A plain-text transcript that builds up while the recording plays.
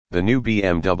The new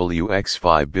BMW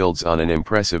X5 builds on an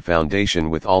impressive foundation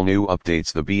with all new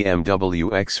updates. The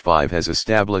BMW X5 has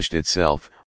established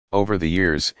itself, over the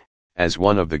years, as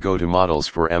one of the go-to models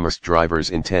for most drivers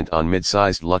intent on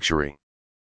mid-sized luxury.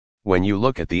 When you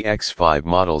look at the X5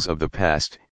 models of the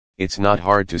past, it's not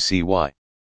hard to see why.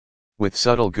 With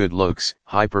subtle good looks,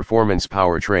 high-performance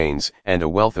powertrains, and a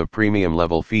wealth of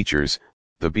premium-level features,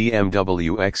 the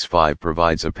BMW X5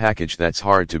 provides a package that's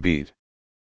hard to beat.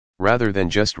 Rather than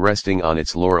just resting on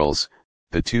its laurels,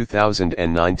 the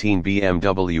 2019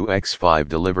 BMW X5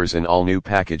 delivers an all-new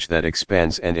package that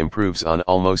expands and improves on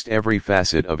almost every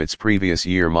facet of its previous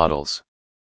year models.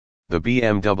 The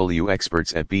BMW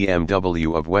experts at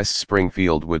BMW of West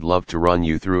Springfield would love to run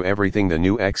you through everything the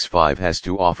new X5 has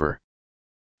to offer.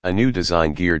 A new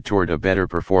design geared toward a better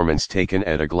performance. Taken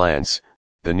at a glance,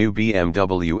 the new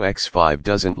BMW X5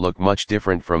 doesn't look much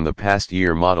different from the past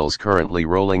year models currently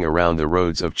rolling around the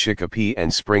roads of Chicopee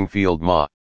and Springfield, MA.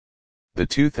 The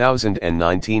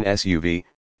 2019 SUV,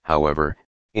 however,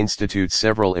 institutes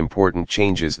several important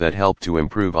changes that help to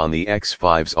improve on the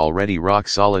X5's already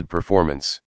rock-solid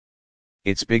performance.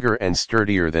 It's bigger and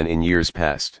sturdier than in years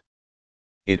past.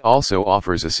 It also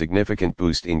offers a significant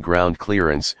boost in ground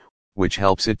clearance, which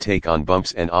helps it take on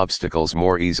bumps and obstacles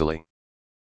more easily.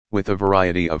 With a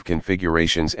variety of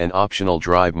configurations and optional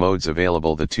drive modes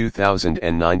available, the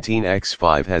 2019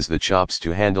 X5 has the chops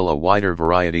to handle a wider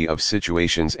variety of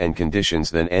situations and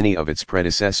conditions than any of its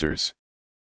predecessors.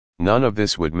 None of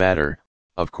this would matter,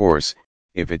 of course,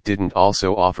 if it didn't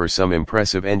also offer some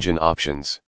impressive engine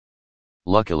options.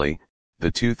 Luckily,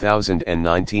 the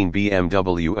 2019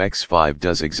 BMW X5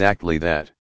 does exactly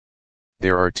that.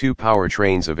 There are two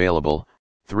powertrains available: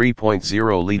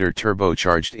 3.0-liter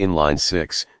turbocharged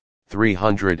inline-six,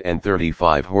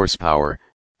 335 horsepower,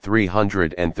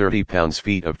 330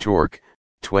 pounds-feet of torque,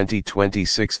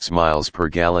 26 miles per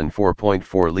gallon;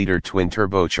 4.4-liter twin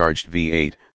turbocharged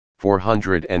V8,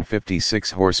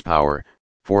 456 horsepower,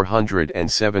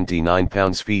 479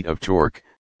 pounds-feet of torque,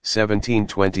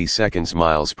 17.20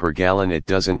 miles per gallon. It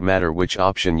doesn't matter which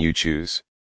option you choose.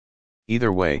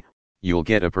 Either way, you'll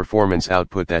get a performance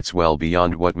output that's well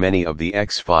beyond what many of the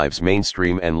X5's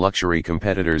mainstream and luxury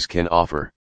competitors can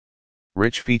offer.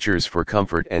 Rich features for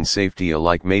comfort and safety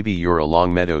alike. Maybe you're a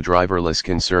long-meadow driver less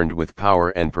concerned with power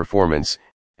and performance,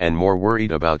 and more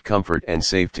worried about comfort and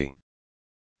safety.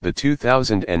 The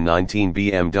 2019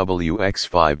 BMW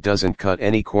X5 doesn't cut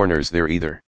any corners there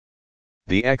either.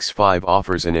 The X5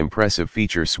 offers an impressive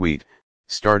feature suite,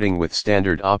 starting with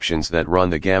standard options that run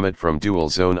the gamut from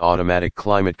dual-zone automatic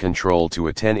climate control to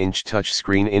a 10-inch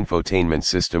touchscreen infotainment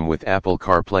system with Apple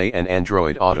CarPlay and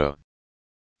Android Auto.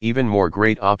 Even more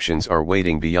great options are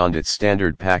waiting beyond its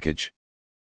standard package.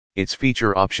 Its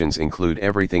feature options include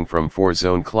everything from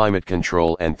 4-zone climate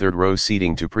control and third-row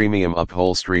seating to premium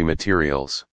upholstery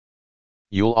materials.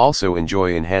 You'll also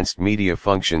enjoy enhanced media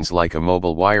functions like a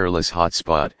mobile wireless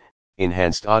hotspot,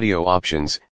 enhanced audio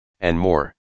options, and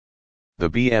more. The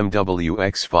BMW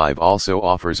X5 also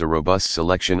offers a robust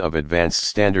selection of advanced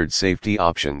standard safety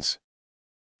options.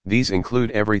 These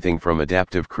include everything from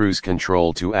adaptive cruise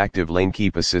control to active lane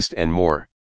keep assist and more.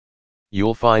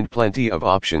 You'll find plenty of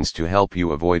options to help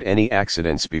you avoid any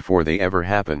accidents before they ever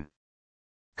happen.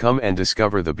 Come and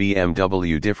discover the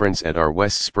BMW difference at our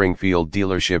West Springfield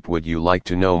dealership. Would you like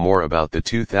to know more about the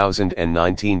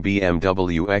 2019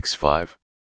 BMW X5?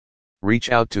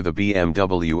 Reach out to the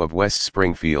BMW of West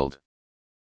Springfield.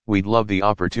 We'd love the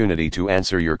opportunity to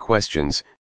answer your questions,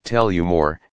 tell you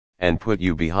more, and put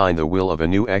you behind the wheel of a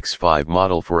new X5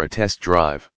 model for a test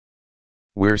drive.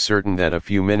 We're certain that a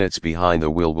few minutes behind the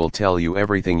wheel will tell you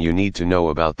everything you need to know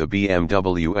about the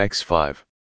BMW X5.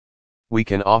 We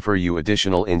can offer you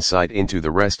additional insight into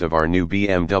the rest of our new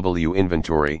BMW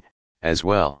inventory, as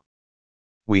well.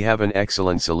 We have an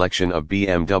excellent selection of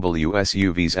BMW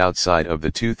SUVs outside of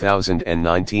the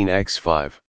 2019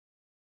 X5.